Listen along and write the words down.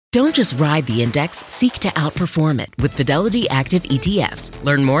Don't just ride the index, seek to outperform it with Fidelity Active ETFs.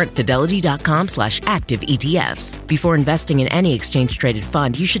 Learn more at fidelity.com/active ETFs. Before investing in any exchange-traded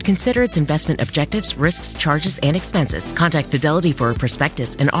fund, you should consider its investment objectives, risks, charges, and expenses. Contact Fidelity for a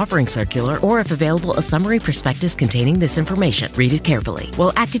prospectus, an offering circular, or if available, a summary prospectus containing this information. Read it carefully.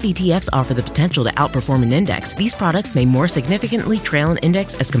 While active ETFs offer the potential to outperform an index, these products may more significantly trail an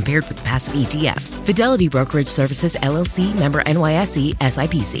index as compared with passive ETFs. Fidelity Brokerage Services, LLC, member NYSE,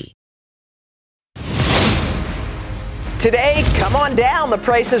 SIPC. Today, come on down. The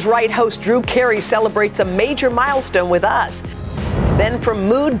Price is Right host Drew Carey celebrates a major milestone with us. Then from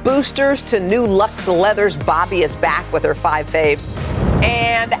mood boosters to new Luxe leathers, Bobbie is back with her 5 faves.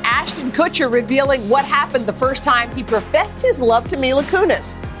 And Ashton Kutcher revealing what happened the first time he professed his love to Mila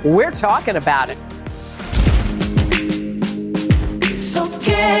Kunis. We're talking about it.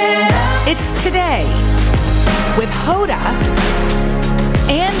 It's Today with Hoda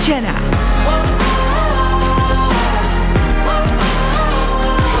and Jenna.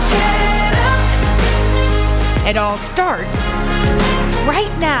 It all starts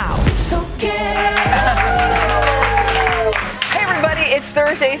right now. Hey everybody, it's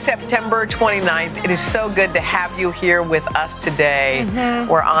Thursday, September 29th. It is so good to have you here with us today.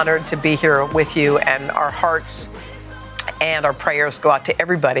 We're honored to be here with you, and our hearts and our prayers go out to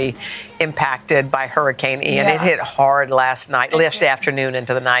everybody impacted by Hurricane Ian. Yeah. It hit hard last afternoon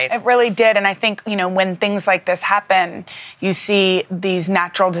into the night. It really did. And I think, when things like this happen, you see these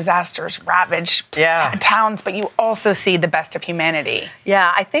natural disasters ravage towns, but you also see the best of humanity.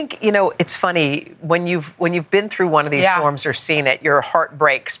 Yeah, I think, it's funny when you've been through one of these storms or seen it, your heart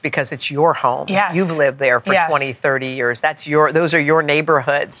breaks because it's your home. Yes. You've lived there for 20, 30 years. Those are your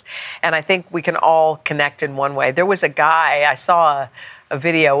neighborhoods. And I think we can all connect in one way. There was a guy, I saw a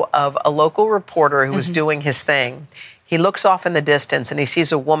video of a local reporter who was doing his thing. He looks off in the distance and he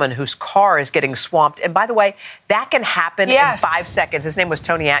sees a woman whose car is getting swamped. And by the way, that can happen in 5 seconds. His name was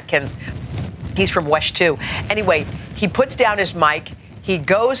Tony Atkins. He's from West 2. Anyway, he puts down his mic. He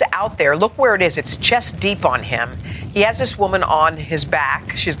goes out there. Look where it is. It's chest deep on him. He has this woman on his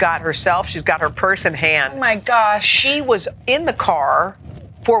back. She's got her purse in hand. Oh my gosh. She was in the car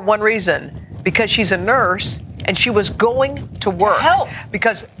for one reason, because she's a nurse. And she was going to work. To help.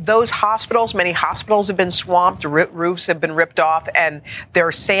 Because many hospitals have been swamped, roofs have been ripped off, and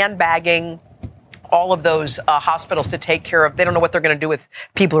they're sandbagging all of those hospitals to take care of. They don't know what they're going to do with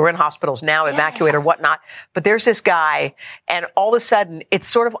people who are in hospitals now, evacuate or whatnot. But there's this guy, and all of a sudden, it's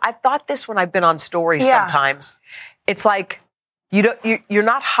sort of, I thought this when I've been on stories sometimes. It's like, you're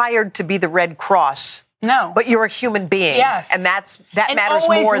not hired to be the Red Cross. No. But you're a human being. Yes. And that and matters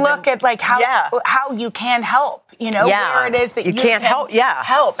always more than... look at how you can help, where it is that you can't help.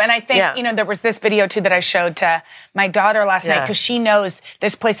 Help. And I think, there was this video too that I showed to my daughter last night, because she knows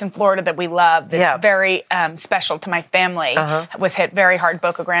this place in Florida that we love that's very special to my family was hit very hard,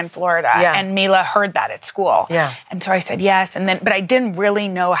 Boca Grande, Florida. Yeah. And Mila heard that at school. Yeah. And so I said yes. But I didn't really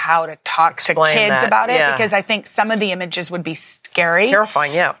know how to talk to kids about it, because I think some of the images would be scary.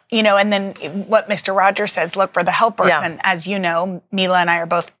 Terrifying, yeah. And then what Mr. Rogers says, look for the helpers. Yeah. And as you know, Mila and I are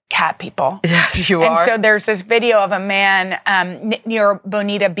both cat people. Yes, you are. And so there's this video of a man near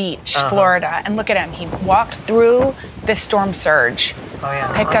Bonita Beach, Florida. And look at him. He walked through this storm surge. Oh,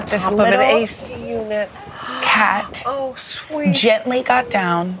 yeah. Picked up this little an AC unit. Cat. Oh, sweet. Gently got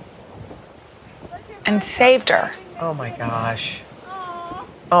down and saved her. Oh, my gosh.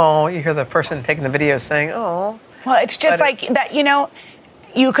 Oh, you hear the person taking the video saying, oh. Well, it's just that,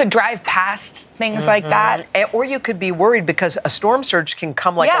 you could drive past things like that. Or you could be worried because a storm surge can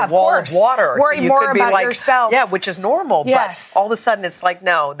come like a wall of water. Worry so you more could be about yourself. Yeah, which is normal. Yes. But all of a sudden it's like,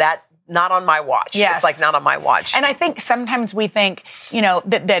 no, that not on my watch. Yes. It's like not on my watch. And I think sometimes we think,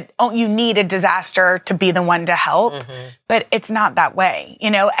 that you need a disaster to be the one to help. But it's not that way.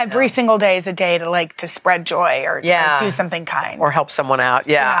 Every single day is a day to spread joy or do something kind. Or help someone out.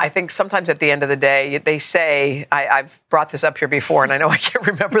 Yeah. I think sometimes at the end of the day, they say, I've brought this up here before, and I know I can't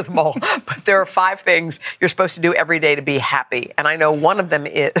remember them all, but there are 5 things you're supposed to do every day to be happy. And I know one of them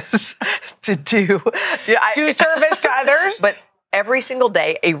is to do service to others. But every single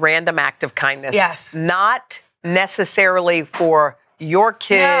day, a random act of kindness. Yes. Not necessarily for your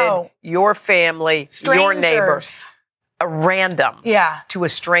kid, your family, your neighbor. A random to a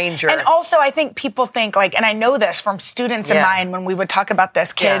stranger. And also, I think people think, and I know this from students of mine when we would talk about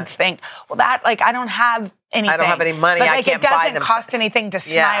this, kids think, well, that, I don't have anything. I don't have any money. But, I can't buy them. It doesn't cost anything to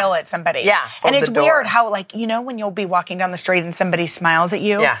smile at somebody. Yeah. And it's weird how, when you'll be walking down the street and somebody smiles at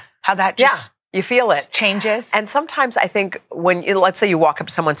you, how that just You feel it. Changes. And sometimes I think when, let's say you walk up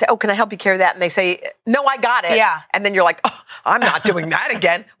to someone and say, oh, can I help you carry that? And they say, no, I got it. Yeah. And then you're like, oh, I'm not doing that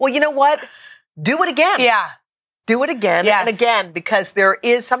again. Well, you know what? Do it again. Yeah. Do it again and again, because there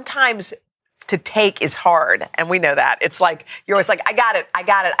is sometimes to take is hard. And we know that. It's like, you're always like, I got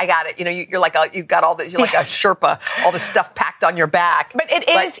it. You know, you're like, you've got all the, you're like a Sherpa, all the stuff packed on your back. But it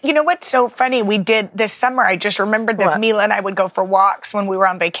is, you know what's so funny? We did this summer, I just remembered this. Mila and I would go for walks when we were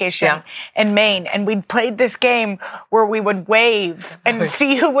on vacation in Maine. And we played this game where we would wave and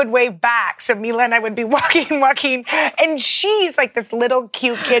see who would wave back. So Mila and I would be walking. And she's like this little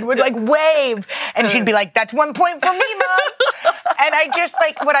cute kid would like wave. And she'd be like, that's 1 point for me, Mom. And I just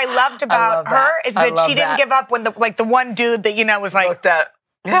like, what I loved about her is that she didn't give up when the one dude that, you know, was like, looked at,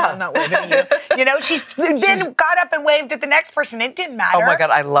 I'm not waving at you. You know, she's then got up and waved at the next person. It didn't matter. Oh my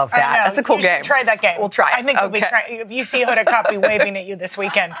God, I love that. That's a cool game. Try that game. We'll try it. I think we'll be trying. If you see Hoda Kotb waving at you this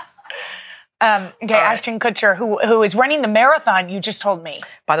weekend. Ashton Kutcher, who is running the marathon, you just told me.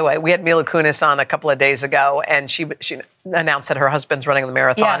 By the way, we had Mila Kunis on a couple of days ago, and she announced that her husband's running the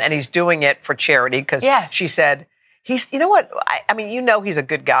marathon, and he's doing it for charity because she said, you know what? I mean, you know he's a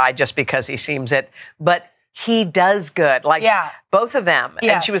good guy just because he seems it, but he does good. Like, both of them.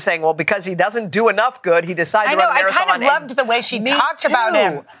 Yes. And she was saying, well, because he doesn't do enough good, he decided to run a marathon. I kind of loved the way she talked about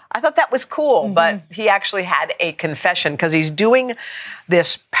him. I thought that was cool, but he actually had a confession because he's doing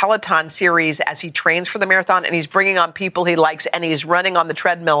this Peloton series as he trains for the marathon, and he's bringing on people he likes, and he's running on the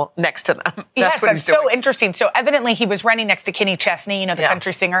treadmill next to them. That's so interesting. So evidently he was running next to Kenny Chesney, you know, the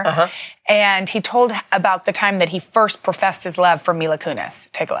country singer, and he told about the time that he first professed his love for Mila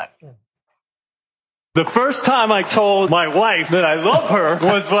Kunis. Take a look. The first time I told my wife that I love her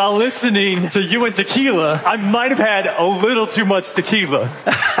was while listening to You and Tequila. I might have had a little too much tequila.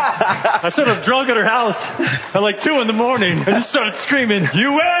 I sort of drunk at her house at like 2 a.m. and just started screaming,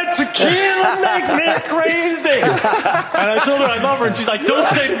 "You and Tequila make me crazy." And I told her I love her, and she's like, "Don't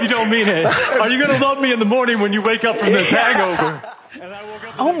say it if you don't mean it. Are you going to love me in the morning when you wake up from this hangover?" And I woke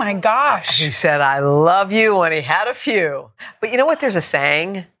up. Oh my gosh. He said, "I love you," when he had a few. But you know what? There's a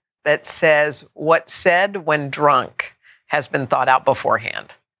saying that says, what's said when drunk has been thought out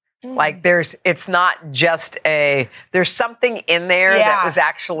beforehand. Like it's not just there's something in there that was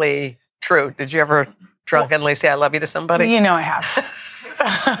actually true. Did you ever drunkenly say, I love you to somebody? You know I have.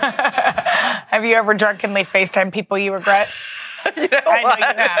 Have you ever drunkenly FaceTime people you regret? You know I know you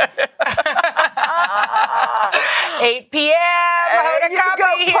have. 8 p.m. Hoda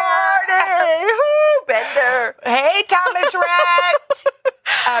Kotb here. Party. Woo, Bender. Hey, Thomas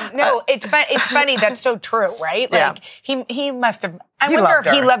Rhett. No, it's funny. That's so true, right? Like he must have. I wonder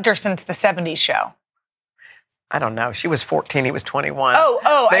if he loved her since the 70s show. I don't know. She was 14. He was 21.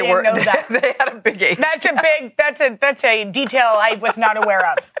 Oh, I didn't know that. They had a big age. That's a detail I was not aware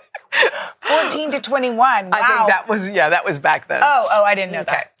of. 14 to 21. Wow. I think that was back then. Oh, I didn't know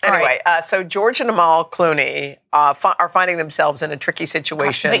that. Anyway, so George and Amal Clooney are finding themselves in a tricky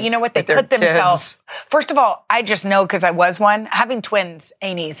situation. But you know what? They put themselves. First of all, I just know because I was one. Having twins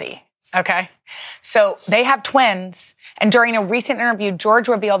ain't easy. Okay. So they have twins. And during a recent interview, George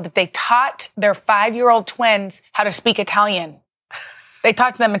revealed that they taught their 5-year-old twins how to speak Italian. They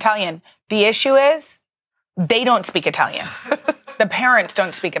taught them Italian. The issue is they don't speak Italian. The parents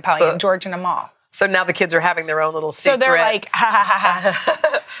don't speak Italian, George and Amal. So now the kids are having their own little secret. So they're like, ha, ha, ha,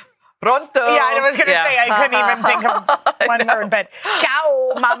 ha. Pronto. Yeah, I was going to say, I couldn't even think of one word, but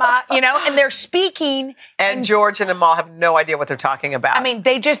ciao, mama, you know, and they're speaking. And George and Amal have no idea what they're talking about. I mean,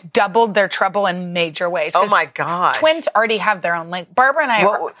 they just doubled their trouble in major ways. Oh my God. Twins already have their own language. Barbara and I.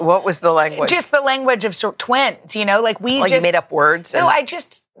 What was the language? Just the language of twins, you know, like you made up words? No,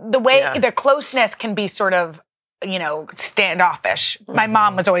 the way the closeness can be sort of, you know, standoffish. My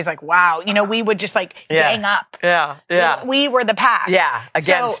mom was always like, wow. You know, we would just like gang up. Yeah. We were the pack. Yeah.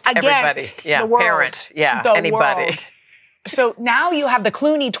 Against everybody. Yeah. The world, parent. Yeah. Anybody. World. So now you have the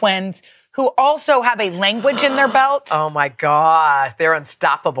Clooney twins who also have a language in their belt. Oh my God. They're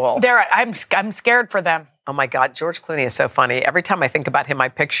unstoppable. I'm scared for them. Oh my God, George Clooney is so funny. Every time I think about him, I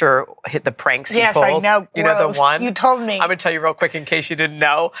picture the pranks he pulls. Yes, I know. You know the one? You told me. I'm going to tell you real quick in case you didn't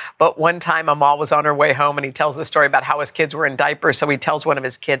know. But one time Amal was on her way home and he tells the story about how his kids were in diapers. So he tells one of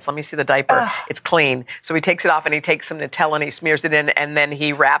his kids, let me see the diaper. It's clean. So he takes it off and he takes some Nutella and he smears it in and then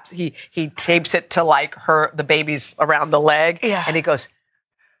he tapes it to like the baby's around the leg. Yeah. And he goes,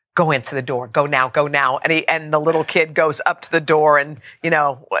 go into the door. Go now. And the little kid goes up to the door and, you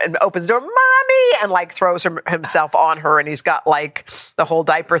know, and opens the door, Mommy, and like throws himself on her. And he's got like the whole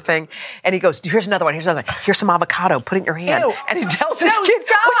diaper thing. And he goes, here's another one. Here's some avocado. Put it in your hand. Ew. And he tells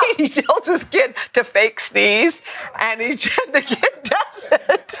his kid to fake sneeze. And the kid does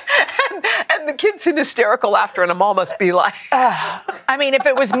it. And the kid's in hysterical laughter, and Amal must be like... I mean, if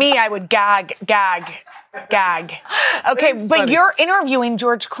it was me, I would gag. Okay, but funny. you're interviewing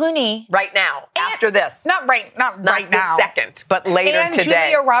George Clooney right now, after this. Not right now. This second, but later and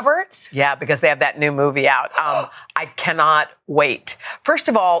today. Julia Roberts? Yeah, because they have that new movie out. I cannot wait. First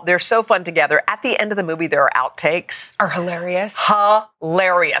of all, they're so fun together. At the end of the movie, there are outtakes. Are hilarious.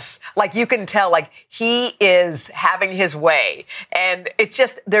 Hilarious. Like, you can tell, like, he is having his way. And it's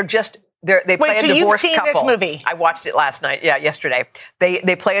just, they play a divorced couple. You've seen this movie? I watched it last night. Yeah, yesterday.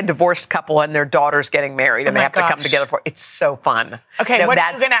 They play a divorced couple and their daughter's getting married and they have to come together for it. It's so fun. Okay, what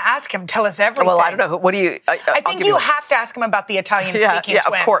are you going to ask him? Tell us everything. Well, I don't know. What do you... I think you have to ask him about the Italian-speaking twins.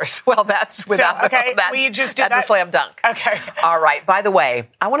 Yeah, of course. Well, that's without... Okay, will you just do that? That's a slam dunk. Okay. All right. By the way,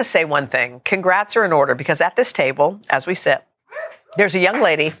 I want to say one thing. Congrats are in order because at this table, as we sit, there's a young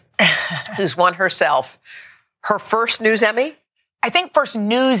lady who's won herself her first News Emmy. I think first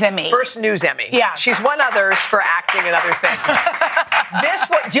News Emmy. First News Emmy. Yeah. She's won others for acting and other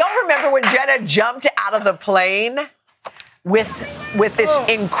things. Do y'all remember when Jenna jumped out of the plane with this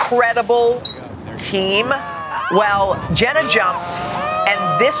incredible team? Well, Jenna jumped,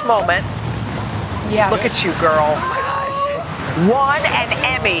 and this moment, look at you, girl. Won an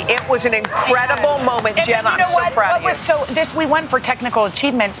Emmy. It was an incredible moment, Jenna. I'm so proud of you. We won for technical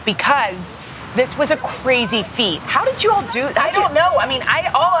achievements because this was a crazy feat. How did you all do that? I don't know. I mean,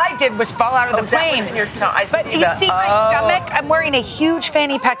 all I did was fall out of the plane. That was in your but you see my stomach? I'm wearing a huge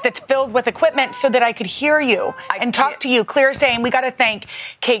fanny pack that's filled with equipment so that I could hear you and talk to you clear as day. And we got to thank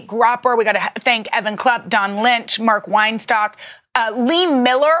Kate Gropper. We got to thank Evan Klupp, Don Lynch, Mark Weinstock. Lee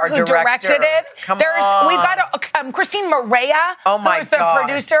Miller, who directed it. We've got Christine Morea, who's the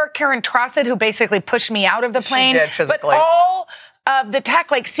producer. Karen Trossett, who basically pushed me out of the plane. She did physically. But all of the tech,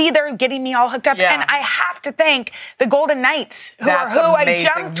 they're getting me all hooked up. Yeah. And I have to thank the Golden Knights, who I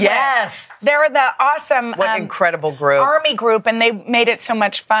jumped with. They're the awesome incredible group. Army group, and they made it so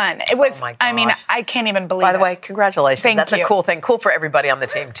much fun. It was, I mean, I can't even believe it. By the way, congratulations. Thank you. A cool thing. Cool for everybody on the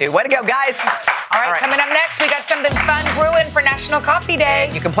team, too. Way to go, guys. All right, coming up next, we got something fun brewing for National Coffee Day.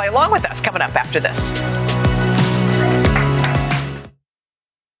 And you can play along with us coming up after this.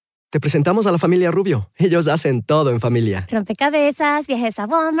 Te presentamos a la familia Rubio. Ellos hacen todo en familia. Rompecabezas, viajes a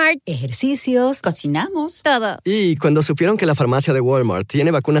Walmart, ejercicios, cocinamos, todo. Y cuando supieron que la farmacia de Walmart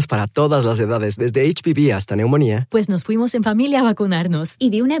tiene vacunas para todas las edades, desde HPV hasta neumonía, pues nos fuimos en familia a vacunarnos. Y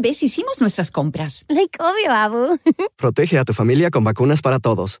de una vez hicimos nuestras compras. Like obvio, Abu. Protege a tu familia con vacunas para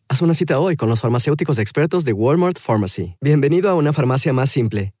todos. Haz una cita hoy con los farmacéuticos expertos de Walmart Pharmacy. Bienvenido a una farmacia más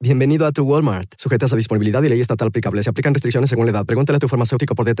simple. Bienvenido a tu Walmart. Sujetas a disponibilidad y ley estatal aplicable. Se aplican restricciones según la edad. Pregúntale a tu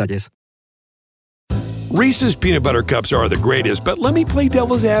farmacéutico por detalles. Reese's peanut butter cups are the greatest, but let me play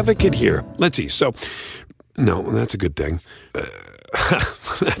devil's advocate here. Let's see. So, no, that's a good thing.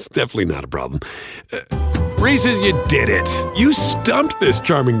 That's definitely not a problem. Reese's, you did it. You stumped this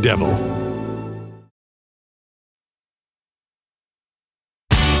charming devil.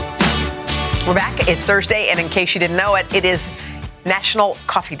 We're back. It's Thursday, and in case you didn't know it, it is National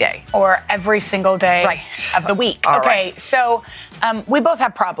Coffee Day. Or every single day of the week. All right. So we both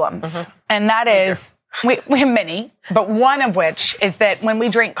have problems, and that is... We have many, but one of which is that when we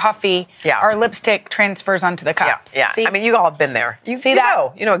drink coffee, our lipstick transfers onto the cup. Yeah. See? I mean, you all have been there. You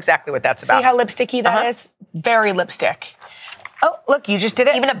know exactly what that's about. See how lipsticky that is? Very lipstick. Oh, look, you just did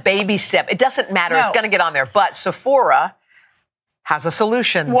it. Even a baby sip. It doesn't matter. No. It's going to get on there. But Sephora has a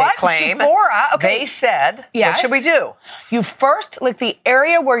solution, what? They claim. Sephora? Okay. They said, what should we do? You first lick the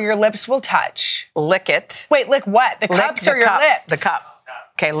area where your lips will touch. Lick it. Wait, lick what? The cups or your lips? The cup.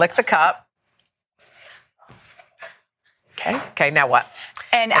 Okay, lick the cup. Okay, now what?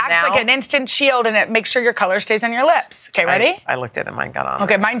 And acts like an instant shield, and it makes sure your color stays on your lips. Okay, ready? I looked at it, and mine got on.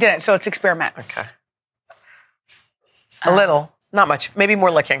 Okay, mine didn't, so let's experiment. Okay. A little, not much, maybe more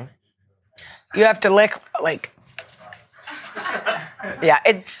licking. You have to lick, like... Yeah,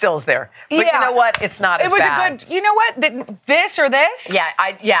 it still is there. But you know what? It's not as bad. It was a good... You know what? This or this?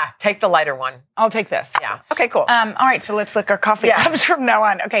 Yeah, take the lighter one. I'll take this. Yeah. Okay, cool. All right, so let's lick our coffee cups from now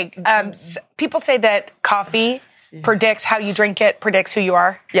on. Okay, people say that coffee... predicts how you drink it, predicts who you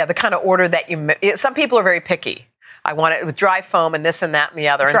are. Yeah, the kind of order that you... Some people are very picky. I want it with dry foam and this and that and the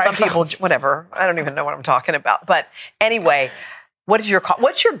other. And some people, whatever. I don't even know what I'm talking about. But anyway, what's your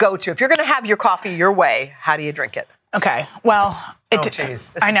go-to? If you're going to have your coffee your way, how do you drink it? Okay, well...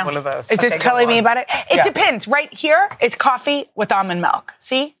 I know. One of those. It's just telling me about it. It depends. Right here is coffee with almond milk.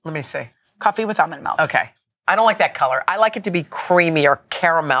 See? Let me see. Coffee with almond milk. Okay. I don't like that color. I like it to be creamy or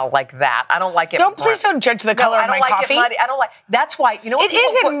caramel like that. I don't like it. Please don't judge the color of my coffee. It muddy. I don't like. That's why, you know what? It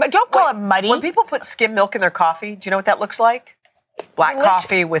isn't. Don't call it muddy. When people put skim milk in their coffee, do you know what that looks like? black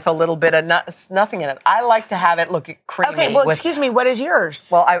coffee with a little bit of nothing in it. I like to have it look creamy. Okay, well, excuse me, what is yours?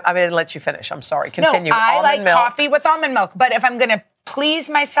 Well, I didn't let you finish. I'm sorry. Continue. No, I like milk. coffee with almond milk, but if I'm going to please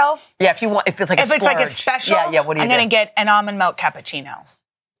myself. Yeah, if it's like a If it's like a special, what do you do? I'm going to get an almond milk cappuccino.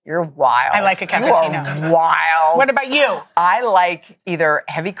 You're wild. I like a cappuccino. You are wild. What about you? I like either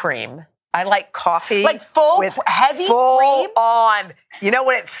heavy cream. I like coffee. Like heavy cream? On. You know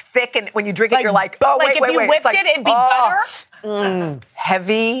when it's thick and when you drink it, you're like, oh, wait. If you whipped it, it'd be butter?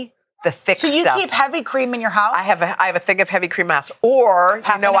 Heavy, the thick stuff. So you keep heavy cream in your house? I have a thing of heavy cream in my house. Or,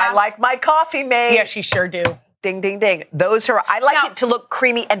 I like my coffee made. Yes, you sure do. Ding, ding, ding. I like it to look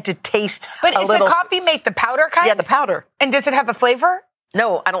creamy and to taste But is the coffee made the powder kind? Yeah, the powder. And does it have a flavor?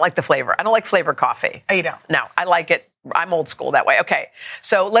 No, I don't like the flavor. I don't like flavored coffee. Oh, you don't? No, I like it. I'm old school that way. Okay,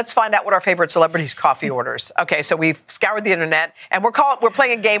 so let's find out what our favorite celebrities' coffee orders. Okay, so we've scoured the internet, and we're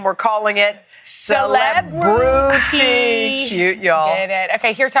playing a game. We're calling it Celebrity. Cute, y'all. Get it.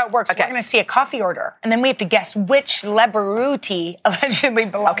 Okay, here's how it works. Okay. We're going to see a coffee order, and then we have to guess which celebrity allegedly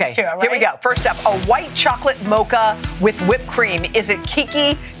belongs to it, right? Here we go. First up, a white chocolate mocha with whipped cream. Is it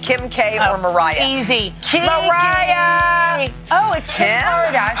Kiki, Kim K, or Mariah? Easy. Kiki. Mariah. Oh, it's Kim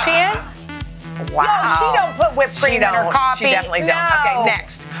Kardashian? Wow. No, she don't put whipped cream in her coffee. She definitely don't. Okay,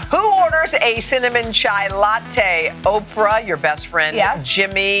 next. Who orders a cinnamon chai latte? Oprah, your best friend. Yes.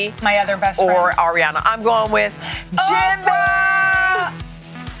 Jimmy. My other best friend. Or Ariana. I'm going with Oprah.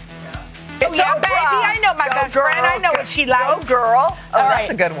 Jimmy. It's Oprah. Baby, I know my best friend. I know what she likes. Go, girl. Oh, that's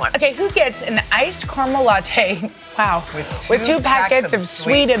a good one. Okay, who gets an iced caramel latte? Wow. With two packets of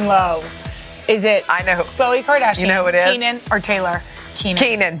Sweet and Low. Is it Khloe Kardashian? You know who it is? Keenan or Taylor?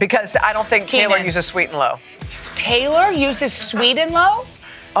 Keenan, because I don't think Taylor uses Sweet and Low. Taylor uses Sweet and Low?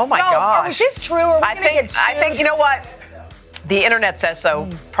 Oh my gosh. Is this true? Or I think, you know what? The internet says so.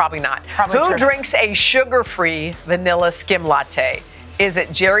 Probably not. Who drinks a sugar-free vanilla skim latte? Is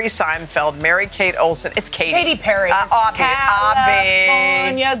it Jerry Seinfeld, Mary-Kate Olsen? It's Katy. Katy Perry.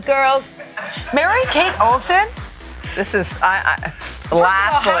 California girls. Mary-Kate Olsen? This is,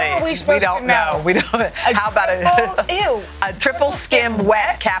 lastly, we don't know. We don't. How about a triple skim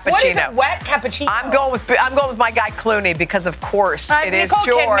wet cappuccino? What is a wet cappuccino? I'm going with my guy Clooney because of course it is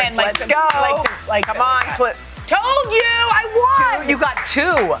George. Kidman, Let's go. Come on, Clooney. Told you, I won. You got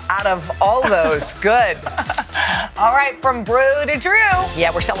 2 out of all those. Good. All right, from Brew to Drew. Yeah,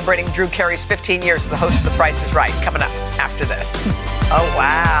 we're celebrating Drew Carey's 15 years as the host of The Price is Right. Coming up after this. Oh,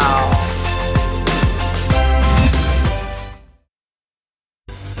 wow.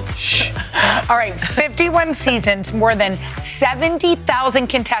 All right, 51 seasons, more than 70,000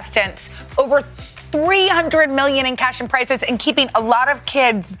 contestants, over $300 million in cash and prizes, and keeping a lot of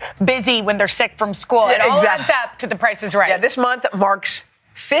kids busy when they're sick from school. It all adds up to The Price is Right. Yeah, this month marks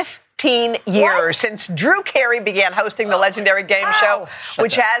 15 years since Drew Carey began hosting the legendary game show,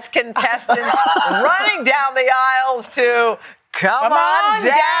 which has contestants running down the aisles to Come on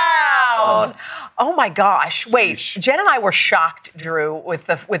down. Oh my gosh! Wait, Jen and I were shocked, Drew, with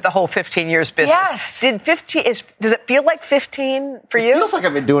the whole 15 years business. Yes. Does it feel like 15 for you? It feels like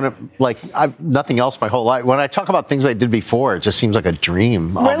I've been doing it like nothing else my whole life. When I talk about things I did before, it just seems like a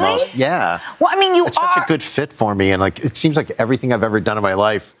dream. Really? Almost. Yeah. Well, I mean, it's such a good fit for me, and like it seems like everything I've ever done in my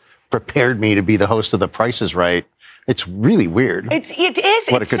life prepared me to be the host of The Price is Right. It's really weird. It is.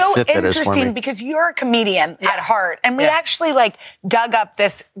 What it's a good so fit that is for interesting me. because you're a comedian at heart. And we actually dug up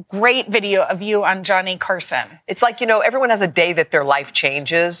this great video of you on Johnny Carson. It's like, everyone has a day that their life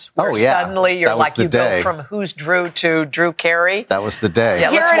changes. Where suddenly you're like, you go from who's Drew to Drew Carey. That was the day. Yeah,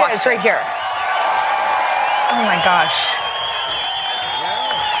 let's watch this. Right here. Oh my gosh.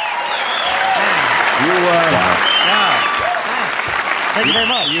 Thank you very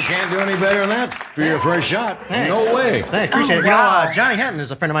much. You can't do any better than that for your first shot. Thanks. No way. Thanks. Appreciate it. Wow. Johnny Henton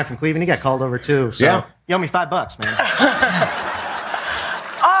is a friend of mine from Cleveland. He got called over too. So you owe me $5,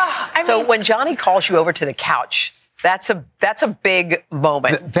 man. So when Johnny calls you over to the couch, that's a big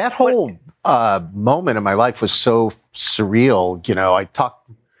moment. That whole moment in my life was so surreal.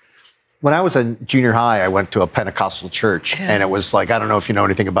 When I was in junior high, I went to a Pentecostal church, and it was like, I don't know if you know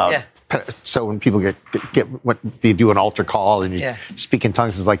anything about. So when people get they do an altar call and you speak in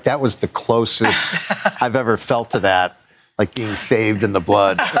tongues, it's like that was the closest I've ever felt to that, like being saved in the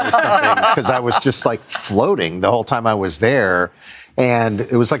blood or something, because I was just like floating the whole time I was there. And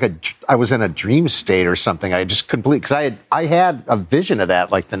it was like I was in a dream state or something. I just couldn't believe, because I had a vision of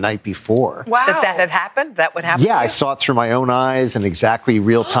that like the night before. Wow. That had happened? That would happen? Yeah, I saw it through my own eyes and exactly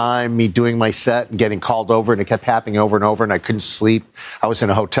real time, me doing my set and getting called over, and it kept happening over and over, and I couldn't sleep. I was in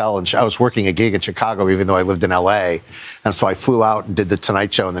a hotel, and I was working a gig in Chicago, even though I lived in L.A., and so I flew out and did the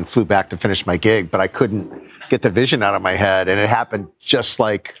Tonight Show and then flew back to finish my gig, but I couldn't get the vision out of my head. And it happened just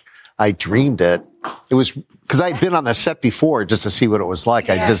like I dreamed it. It was because I had been on the set before just to see what it was like.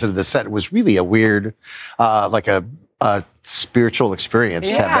 I visited the set. It was really a weird, like a spiritual experience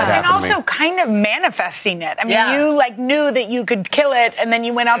to have that happen and also to me. kind of manifesting it. I mean, you like knew that you could kill it, and then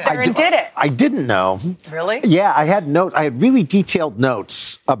you went out there and did it. I didn't know. Really? Yeah, I had notes. I had really detailed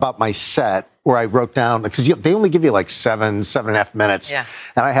notes about my set where I wrote down, because they only give you like 7.5 minutes. Yeah.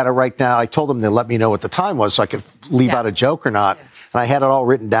 And I had to write down, I told them to let me know what the time was so I could leave out a joke or not. And I had it all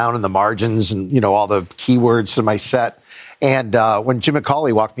written down in the margins and, all the keywords to my set. And when Jim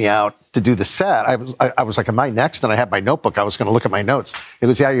McCauley walked me out to do the set, I was like, am I next? And I had my notebook. I was going to look at my notes. He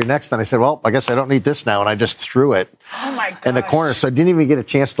goes, yeah, you're next. And I said, well, I guess I don't need this now. And I just threw it in the corner. So I didn't even get a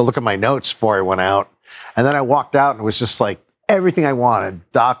chance to look at my notes before I went out. And then I walked out and it was just like everything I wanted.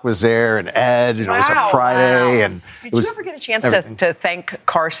 Doc was there and Ed, and it was a Friday. And did you ever get a chance to thank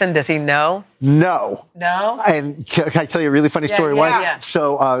Carson? Does he know? No. No? And can I tell you a really funny story? Yeah.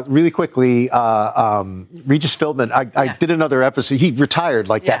 So really quickly, Regis Philbin, I did another episode. He retired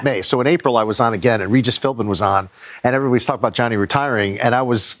that May. So in April, I was on again, and Regis Philbin was on, and everybody's talking about Johnny retiring, and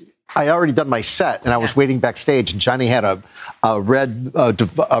I already done my set, and I was waiting backstage, and Johnny had a red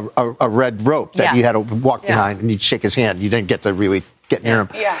rope that you had to walk behind, and you'd shake his hand. You didn't get to really get near him.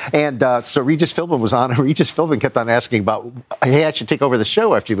 Yeah. And so Regis Philbin was on, and Regis Philbin kept on asking about, hey, I should take over the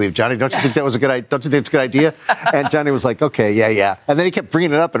show after you leave, Johnny. Don't you think that was a good idea? Don't you think it's a good idea? And Johnny was like, okay, yeah. And then he kept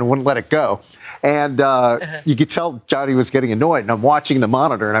bringing it up and wouldn't let it go. And you could tell Johnny was getting annoyed, and I'm watching the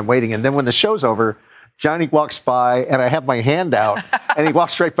monitor, and I'm waiting. And then when the show's over, Johnny walks by, and I have my hand out, and he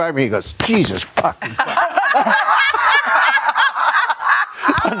walks right by me. He goes, Jesus fucking Christ.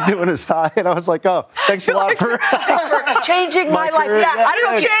 I'm doing his tie, and I was like, oh, thanks a lot for changing my life. career. I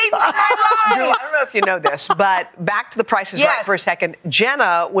don't changed my life. Drew, I don't know if you know this, but back to The Price is Right for a second.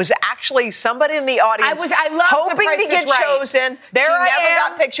 Jenna was actually somebody in the audience I loved hoping The Price to get is Right. chosen. There she I never am.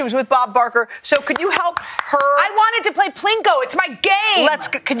 got picked. She was with Bob Barker. So could you help her? I wanted to play Plinko. It's my game.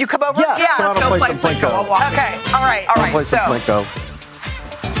 Can you come over? Yes, come let's on, go play play some Plinko. I'll walk Okay. in. All right. Play some Plinko.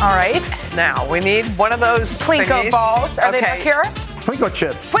 All right. Now we need one of those Plinko thingies. balls. Are they Okay. back here? Plinko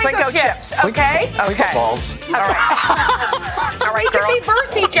chips. Plinko chips. Okay. Plinko balls. All right. All right, We girl. can be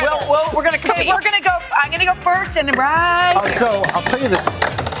verse each other. We're going to compete. Okay, we're gonna go. I'm gonna go first, and right. So I'll tell you this.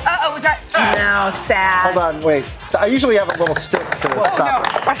 Was that? No, sad. Hold on, wait. I usually have a little stick to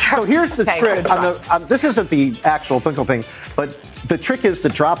stop. no. So here's the trick. This isn't the actual Plinko thing, but the trick is to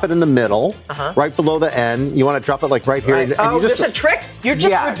drop it in the middle, right below the end. You want to drop it like right here. Right. And you just, there's a trick? You're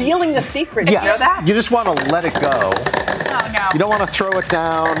just revealing the secret. Yes. You know that? You just want to let it go. Oh no. You don't want to throw it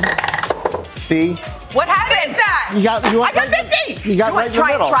down. See? What happened? that? You got. I got 50. You got right in the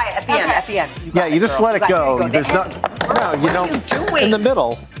middle. Try it at the end. At the end. Yeah, you just let it go. There's no. No, you don't. What are you doing? In the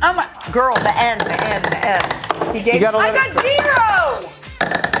middle. Oh my. Girl, the end. He gave You gotta I let it got zero.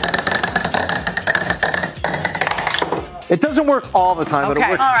 It doesn't work all the time, but it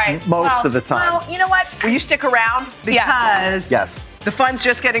works most of the time. Well, you know what? Will you stick around? Because Yes. the fun's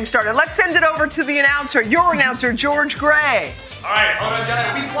just getting started. Let's send it over to the announcer, your announcer, George Gray. All right, hold on,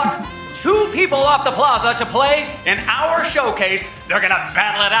 Jenna. We plucked 2 people off the plaza to play in our showcase. They're going to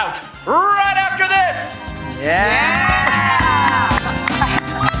battle it out right after this.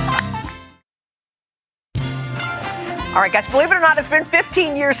 All right, guys, believe it or not, it's been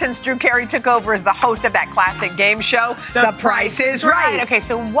 15 years since Drew Carey took over as the host of that classic game show, The Price is Right. Okay,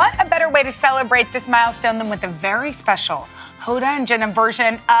 so what a better way to celebrate this milestone than with a very special Hoda and Jenna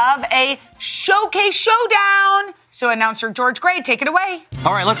version of a showcase showdown. So announcer George Gray, take it away.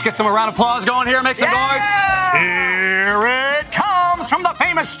 All right, let's get some round of applause going here. Make some noise. Here it comes from the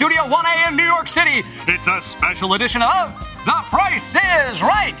famous Studio 1A in New York City. It's a special edition of The Price is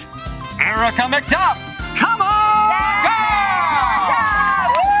Right. Erica McDuff, come on down.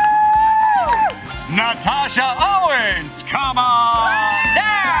 Natasha Owens, come on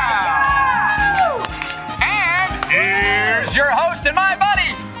down. And here's your host and my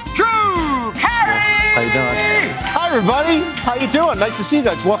buddy, Drew Carey. How you doing? Hi, everybody. How you doing? Nice to see you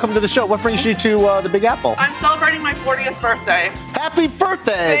guys. Welcome to the show. What brings you to the Big Apple? I'm celebrating my 40th birthday. Happy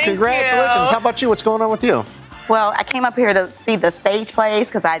birthday. Thank Congratulations. you. How about you? What's going on with you? Well, I came up here to see the stage plays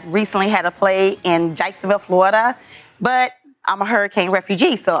because I recently had a play in Jacksonville, Florida. But I'm a hurricane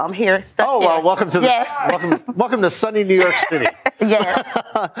refugee, so I'm here stuck Oh, well, welcome to welcome to sunny New York City.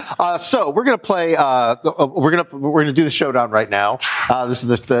 Yes. So we're gonna play. We're gonna do the showdown right now. This is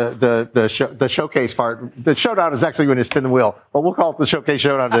the showcase part. The showdown is actually when you spin the wheel, but we'll call it the showcase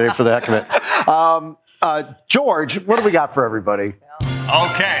showdown today for the heck of it. George, what do we got for everybody?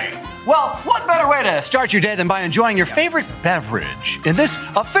 Okay. Well, what better way to start your day than by enjoying your favorite beverage in this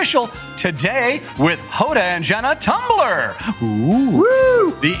official Today with Hoda and Jenna tumbler. Ooh.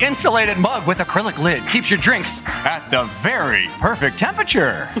 Woo. The insulated mug with acrylic lid keeps your drinks at the very perfect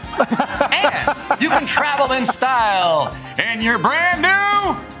temperature. And you can travel in style in your brand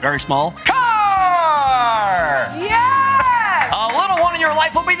new, very small car. Yes! A little one in your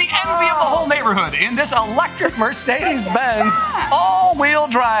life will be the envy of the whole neighborhood in this electric Mercedes-Benz all-wheel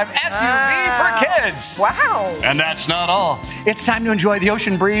drive SUV for kids. Wow. And that's not all. It's time to enjoy the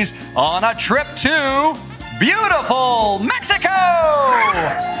ocean breeze on a trip to beautiful Mexico.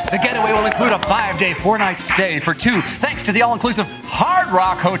 The getaway will include a 5-day, 4-night stay for two, thanks to the all-inclusive Hard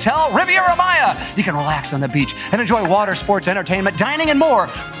Rock Hotel Riviera Maya. You can relax on the beach and enjoy water sports, entertainment, dining, and more.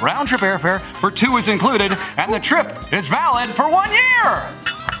 Round-trip airfare for two is included, and the trip is valid for 1 year.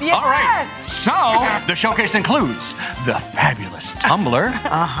 Yes. All right, so the showcase includes the fabulous tumbler,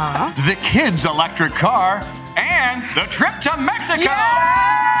 the kids' electric car, and the trip to Mexico. And you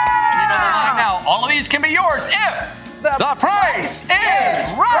know the line now. All of these can be yours if the price is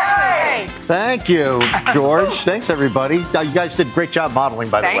right. Thank you, George. Thanks, everybody. You guys did a great job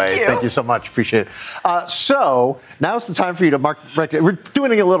modeling, by the way. You. Thank you so much. Appreciate it. So now's the time for you to mark. We're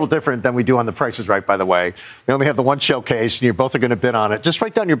doing it a little different than we do on The Price is Right, by the way. We only have the one showcase, and you both are going to bid on it. Just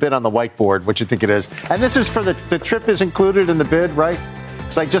write down your bid on the whiteboard, what you think it is. And this is for the trip is included in the bid, right?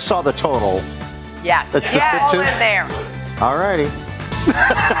 Because I just saw the total. Yes. That's the yeah, all too? in there. All righty.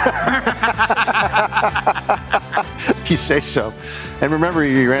 If you say so. And remember,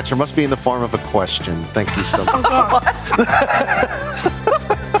 your answer must be in the form of a question. Thank you so much.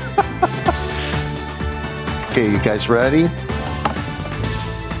 Okay, you guys ready?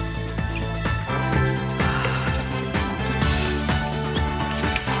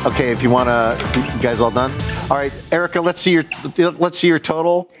 Okay, if you want to, you guys all done? All right, Erica, let's see your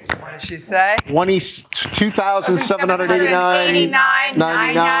total. What did she say?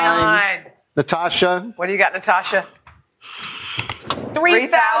 $2,789.99. Natasha? What do you got, Natasha?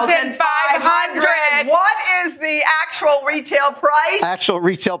 3,500. What is the actual retail price? Actual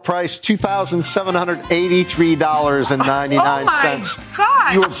retail price, $2,783.99. Oh my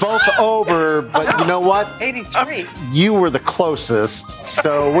God. You were both over, but you know what? 83. You were the closest.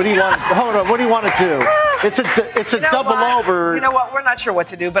 So what do you want? Hold on. What do you want to do? It's a double over. You know what? We're not sure what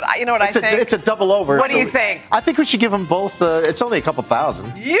to do, but you know what I think? It's a double over. What do you think? I think we should give them both. It's only a couple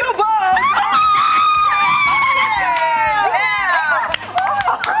thousand. You both.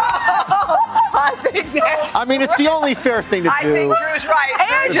 I mean, it's the only fair thing to do. I think Drew's right.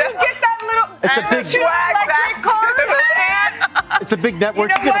 And just get that little It's a big swag electric car. It's a big network.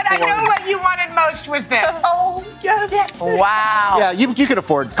 You know what? I know what you wanted most was this. Oh, yes. Wow. Yeah, you can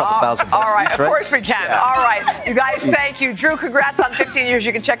afford a couple thousand bucks. All right, each, of course we can. Yeah. All right, you guys, thank you. Drew, congrats on 15 years.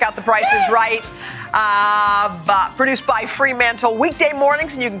 You can check out The Price is Right. Produced by Fremantle weekday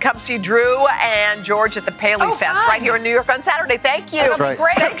mornings, and you can come see Drew and George at the Paley Fest right here in New York on Saturday. Thank you. Right.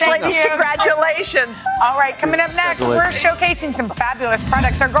 Great. Thanks, ladies. You. Congratulations. All right, coming up next, we're showcasing some fabulous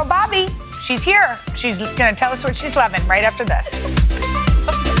products. Our girl Bobbie, she's here. She's going to tell us what she's loving right after this.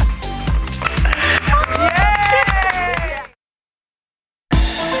 Yay!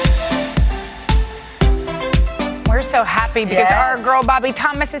 We're so happy because our girl Bobbie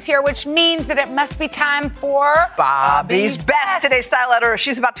Thomas is here, which means that it must be time for Bobbie's Best. Today's style editor,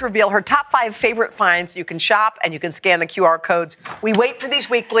 she's about to reveal her top 5 favorite finds. You can shop and you can scan the QR codes. We wait for these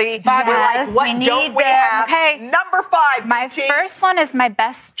weekly. Bobbie, We're like, what don't we have? Okay. Number 5. My first one is my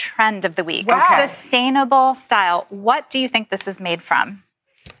best trend of the week. Wow. Sustainable style. What do you think this is made from?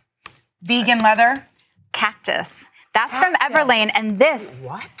 vegan leather. Cactus. That's from Everlane, and this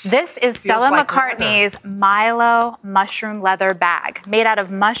is Stella like McCartney's Milo mushroom leather bag, made out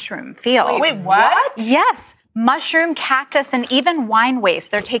of mushroom feel. Wait, what? Yes. Mushroom, cactus, and even wine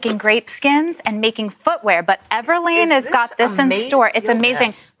waste. They're taking grape skins and making footwear, but Everlane has got this in store. It's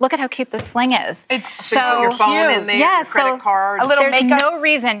amazing. Look at how cute the sling is. It's so you put your phone in there, your credit card. A little There's no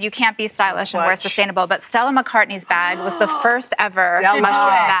reason you can't be stylish and wear sustainable, but Stella McCartney's bag was the first ever mushroom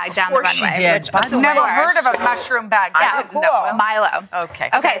bag down the runway. I've never heard of a mushroom bag. Yeah, cool. Milo. Okay,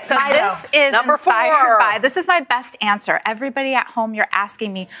 so this is number 4. Inspired by, this is my best answer. Everybody at home, you're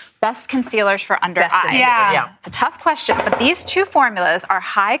asking me best concealers for under eye. Yeah. It's a tough question, but these two formulas are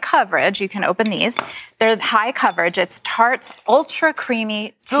high coverage. You can open these. They're high coverage. It's Tarte's Ultra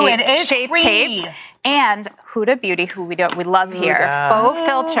Creamy Ooh, it is Shape creamy. Tape. and Huda Beauty, who we love here, faux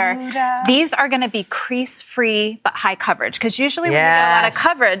filter. These are going to be crease-free but high coverage, because usually when you get a lot of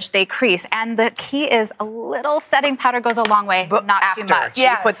coverage, they crease. And the key is a little setting powder goes a long way, but not too much. So you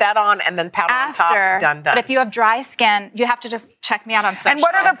put that on and then powder on top. Done. But if you have dry skin, you have to just check me out on social. And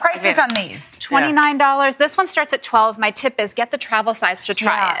what are the prices on these? $29. This one starts at $12. My tip is get the travel size to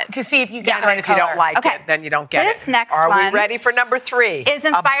try it. To see if you get and if you don't like it, then you don't get it. This next one. Are we ready for number 3? Is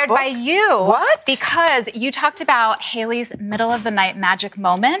inspired by you. What? Because you talked about Haley's middle of the night magic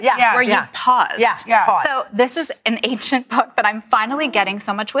moment where you paused. Pause. So this is an ancient book that I'm finally getting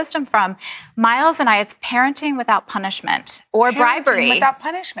so much wisdom from. Miles and I, it's parenting without punishment or bribery. Without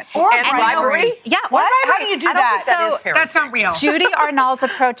punishment. Or bribery? Yeah. What? Bribery. How do you do that? So that's not real. Judy Arnall's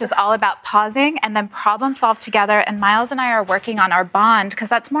approach is all about pausing and then problem solve together. And Miles and I are working on our bond because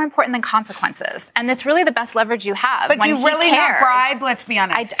that's more important than consequences. And it's really the best leverage you have. But when you really not bribe, let's be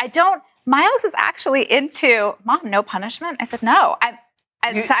honest. I don't. Miles is actually into, Mom, no punishment? I said, no.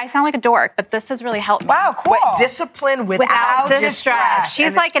 I sound like a dork, but this has really helped me. Wow, cool. Discipline without distress.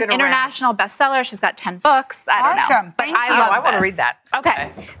 She's like an international bestseller. She's got 10 books. I don't know. But I want to read that.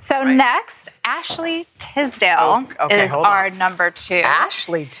 Okay. So next, Ashley Tisdale is our number 2.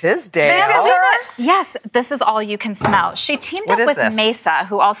 Ashley Tisdale. This is hers? Yes, this is all you can smell. She teamed up with Mesa,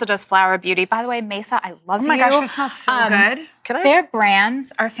 who also does flower beauty. By the way, Mesa, I love you. Oh my gosh, it smells so good. Their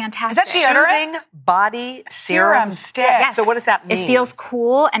brands are fantastic. Is that Soothing Body Serum Stick. Yes. So what does that mean? It feels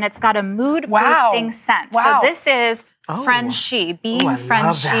cool, and it's got a mood-boosting scent. Wow. So this is Frenchie,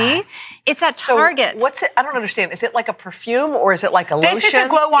 Frenchie. It's at Target. So what's it? I don't understand. Is it like a perfume or is it like a lotion? This is a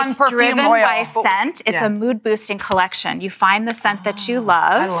glow-on perfume driven oil. by scent. It's a mood-boosting collection. You find the scent that you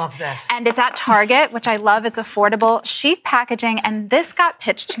love. I love this. And it's at Target, which I love. It's affordable, chic packaging. And this got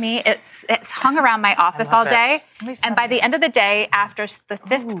pitched to me. It's hung around my office all day. And by the end of the day, after the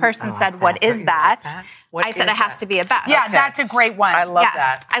 5th person said, "What is that?" I said it has to be a best. Yeah, that's a great one. I love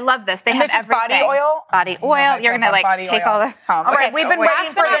that. I love this. They and have this is everything. body oil? Body oil. You're going to take all the home. All right, we've been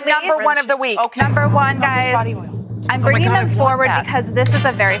waiting for the number 1 of the week. Okay. Number 1, guys. Body oil. I'm bringing them forward because this is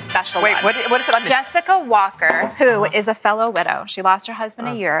a very special one. What is it? Jessica Walker, who is a fellow widow. She lost her husband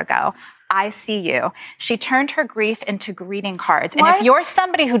a year ago. I see you. She turned her grief into greeting cards. And if you're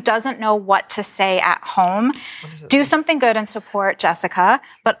somebody who doesn't know what to say at home, do something good and support Jessica.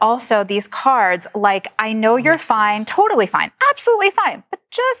 But also these cards, like, I know you're fine, totally fine, absolutely fine. But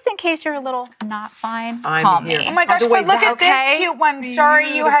just in case you're a little not fine, call me. Oh my gosh, but look at this cute one.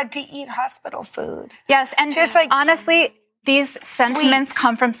 Sorry you had to eat hospital food. Yes, and just like honestly, these sentiments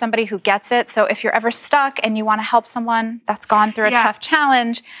come from somebody who gets it. So if you're ever stuck and you want to help someone that's gone through a tough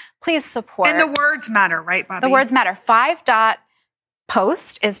challenge, please support. And the words matter, right, Bobbie? The words matter.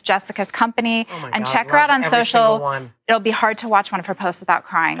 5.post is Jessica's company. And check her out on social. It'll be hard to watch one of her posts without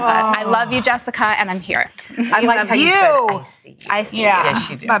crying. But I love you, Jessica, and I'm here. I like how you said, I see you. I see you. Yes,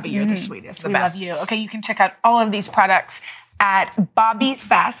 you do. Bobbie, you're the sweetest. We love you. Okay, you can check out all of these products at Bobbie's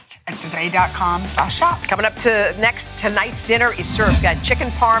Best at today.com/shop. Coming up to tonight's dinner is served. Got chicken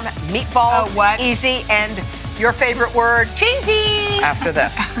parm, meatballs, easy, and your favorite word, cheesy. After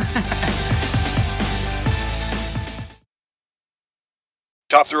this.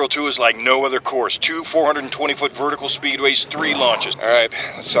 Top Thrill 2 is like no other course. 2 420-foot vertical speedways, 3 launches. All right,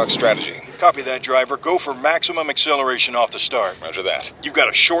 let's talk strategy. Copy that, driver. Go for maximum acceleration off the start. Roger that. You've got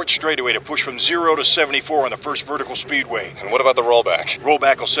a short straightaway to push from 0 to 74 on the first vertical speedway. And what about the rollback?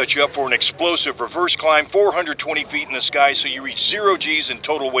 Rollback will set you up for an explosive reverse climb 420 feet in the sky so you reach 0 G's in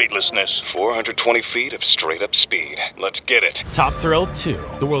total weightlessness. 420 feet of straight-up speed. Let's get it. Top Thrill 2,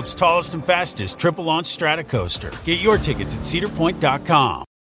 the world's tallest and fastest triple-launch strata coaster. Get your tickets at cedarpoint.com.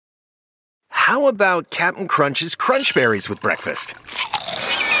 How about Captain Crunch's Crunch Berries with breakfast?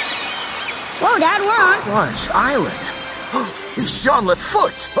 Whoa, Dad, we're on Crunch Island. It's Jean-Luc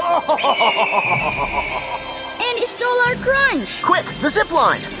Foot. And he stole our crunch. Quick, the zip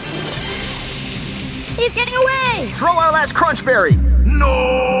line. He's getting away. Throw our last Crunch Berry.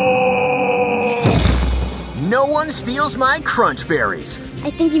 No! No one steals my Crunch Berries.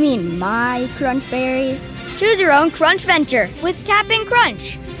 I think you mean my Crunch Berries. Choose your own Crunch venture with Captain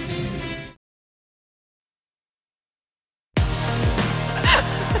Crunch.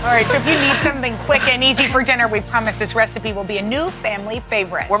 All right, so if you need something quick and easy for dinner, we promise this recipe will be a new family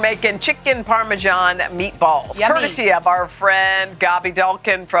favorite. We're making chicken parmesan meatballs, Yummy. courtesy of our friend Gobby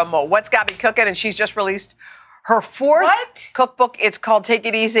Dalkin from What's Gobby Cooking, and she's just released her 4th cookbook. It's called Take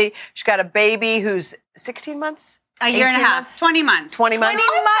It Easy. She's got a baby who's 16 months. A year and a half. 20 months. 20 months.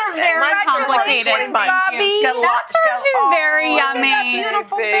 20 months. Very complicated. 20 months. She's very yummy.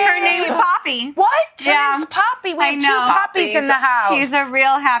 Her name's Poppy. What? Her name's Poppy. We have two Poppies in the house. She's a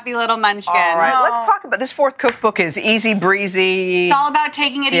real happy little munchkin. All right, let's talk about this fourth cookbook. Is easy breezy. It's all about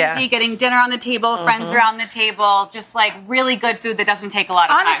taking it easy, getting dinner on the table, friends around the table, just like really good food that doesn't take a lot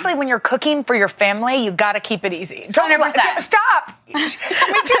of time. Honestly, when you're cooking for your family, you got to keep it easy. 100%. Stop. We just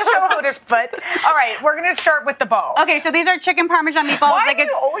show Otis, but all right, we're going to start with the balls. Okay, so these are chicken Parmesan meatballs. Why do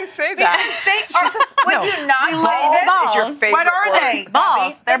you always say that? Would you not say this? Is your favorite What are they?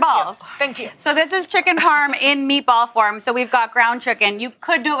 Balls. They're balls. Thank you. So this is chicken parm in meatball form. So we've got ground chicken. You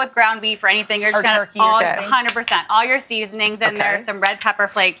could do it with ground beef or anything. You're just turkey. 100%. All your seasonings in there. Some red pepper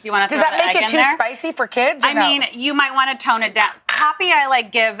flakes. You want to Does throw that the make egg it in too there? spicy for kids? I mean, you might want to tone it down. Poppy, I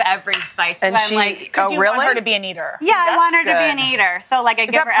give every spice. And I'm she, like, you want her to be an eater. Yeah, I want her to be an eater. So I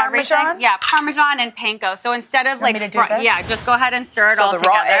give her everything. Parmesan? Yeah, Parmesan and panko. So instead of just go ahead and stir it all the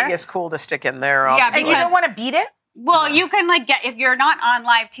together. raw egg is cool to stick in there. Yeah, and you don't want to beat it? Well, you can get, if you're not on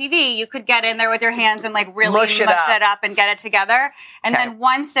live TV, you could get in there with your hands and really mush it up and get it together. And then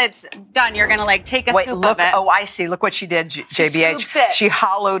once it's done, you're going to take a scoop of it. Oh, I see. Look what she did, JBH. She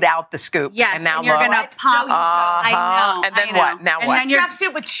hollowed out the scoop. Yes, and now you're going to pump. I know. And then what? Now and what? Then you stuffs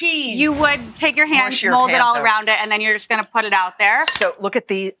it with cheese. You would take your hands, mold it all around it, and then you're just going to put it out there. So look at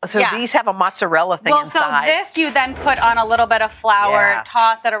these. So these have a mozzarella thing inside. So this you then put on a little bit of flour,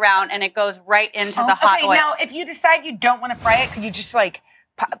 toss it around, and it goes right into the hot oil. Now, if you decide you don't want to fry it, could you just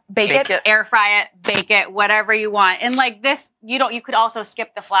bake it, air fry it, bake it, whatever you want? And this, you could also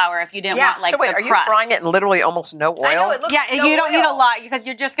skip the flour if you didn't want so wait, the are you crust. Frying it in literally almost no oil? I know, it looks you don't need a lot because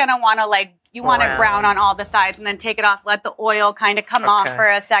you're just gonna want to you want it brown on all the sides and then take it off, let the oil kind of come off for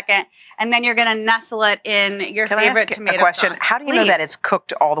a second, and then you're gonna nestle it in your favorite tomato a question? sauce. How do you know that it's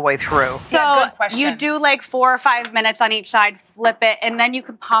cooked all the way through? So you do 4 or 5 minutes on each side, flip it, and then you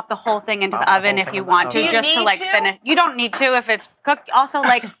can pop the whole thing into the oven if you want to, just to finish. You don't need to if it's cooked. Also,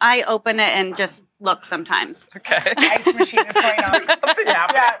 I open it and just look sometimes. Okay. The ice machine is going on.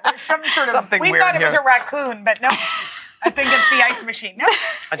 There's some sort of something we weird thought it was here. a raccoon, but no. I think it's the ice machine. No.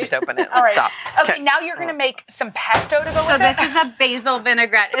 I just open it. All right. Stop. Okay, now you're going to make some pesto to go with it. So this is a basil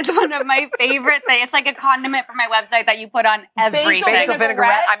vinaigrette. It's one of my favorite things. It's like a condiment for my website that you put on everything. Basil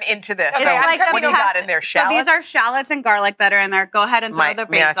vinaigrette? I'm into this. Okay, So what do you got in there? Shallots? So these are shallots and garlic that are in there. Go ahead and throw the basil.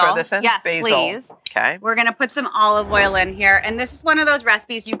 May I throw this in? Yes, basil. please. Okay. We're going to put some olive oil in here. And this is one of those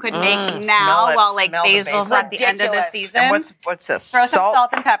recipes you could make now while basil's at the end of the season. And what's this? Throw some salt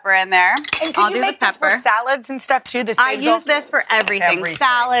and pepper in there. And can you make this for salads and stuff too? I use this for everything.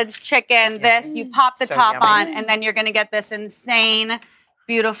 Salads, chicken, this. You pop the top yummy. on, and then you're going to get this insane,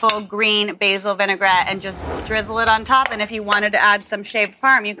 beautiful green basil vinaigrette and just drizzle it on top. And if you wanted to add some shaved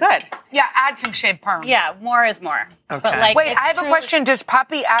parm, you could. Yeah, add some shaved parm. Yeah, more is more. Okay. But wait, I have a question. Does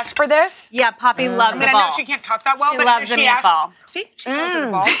Poppy ask for this? Yeah, Poppy loves the I ball. know she can't talk that well, She but loves she the meatball. See, she calls it a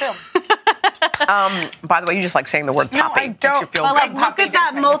ball too. By the way, you just like saying the word Poppy. I don't. Makes you feel But good. look at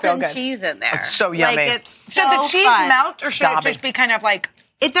that molten cheese in there. It's so yummy. It's so Should the cheese fun. melt, or should Gobby. it just be kind of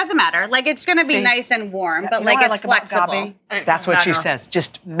It doesn't matter. It's going to be nice and warm, but You know what I it's like about flexible. Gobby? That's what she says.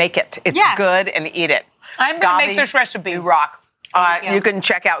 Just make it. It's good and eat it. I'm going to make this recipe. You rock. You can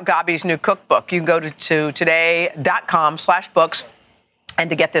check out Gobby's new cookbook. You can go to today.com/books. And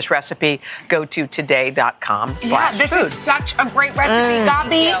to get this recipe, go to today.com/food. Yeah, this is such a great recipe.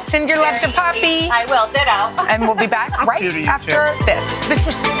 Gobby, send your love to Poppy. I will. Ditto. And we'll be back right after this. This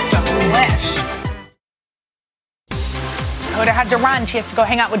was delish. Hoda had to run. She has to go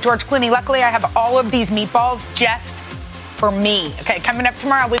hang out with George Clooney. Luckily, I have all of these meatballs just for me. Okay, coming up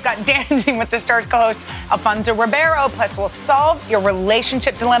tomorrow, we've got Dancing with the Stars co-host Alfonso Ribeiro. Plus, we'll solve your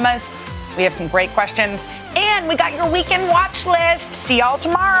relationship dilemmas. We have some great questions. And we got your weekend watch list. See y'all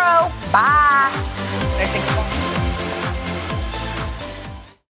tomorrow. Bye.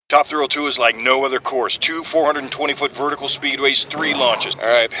 Top Thrill 2 is like no other course. 2 420-foot vertical speedways, 3 launches. All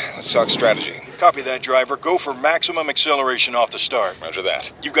right, let's talk strategy. Copy that, driver. Go for maximum acceleration off the start. Roger that.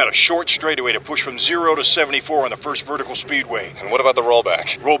 You've got a short straightaway to push from 0 to 74 on the first vertical speedway. And what about the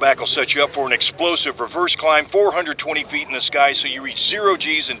rollback? Rollback will set you up for an explosive reverse climb 420 feet in the sky so you reach 0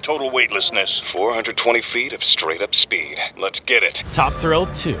 G's in total weightlessness. 420 feet of straight-up speed. Let's get it. Top Thrill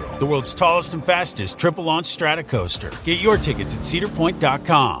 2, the world's tallest and fastest triple-launch strata coaster. Get your tickets at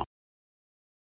cedarpoint.com.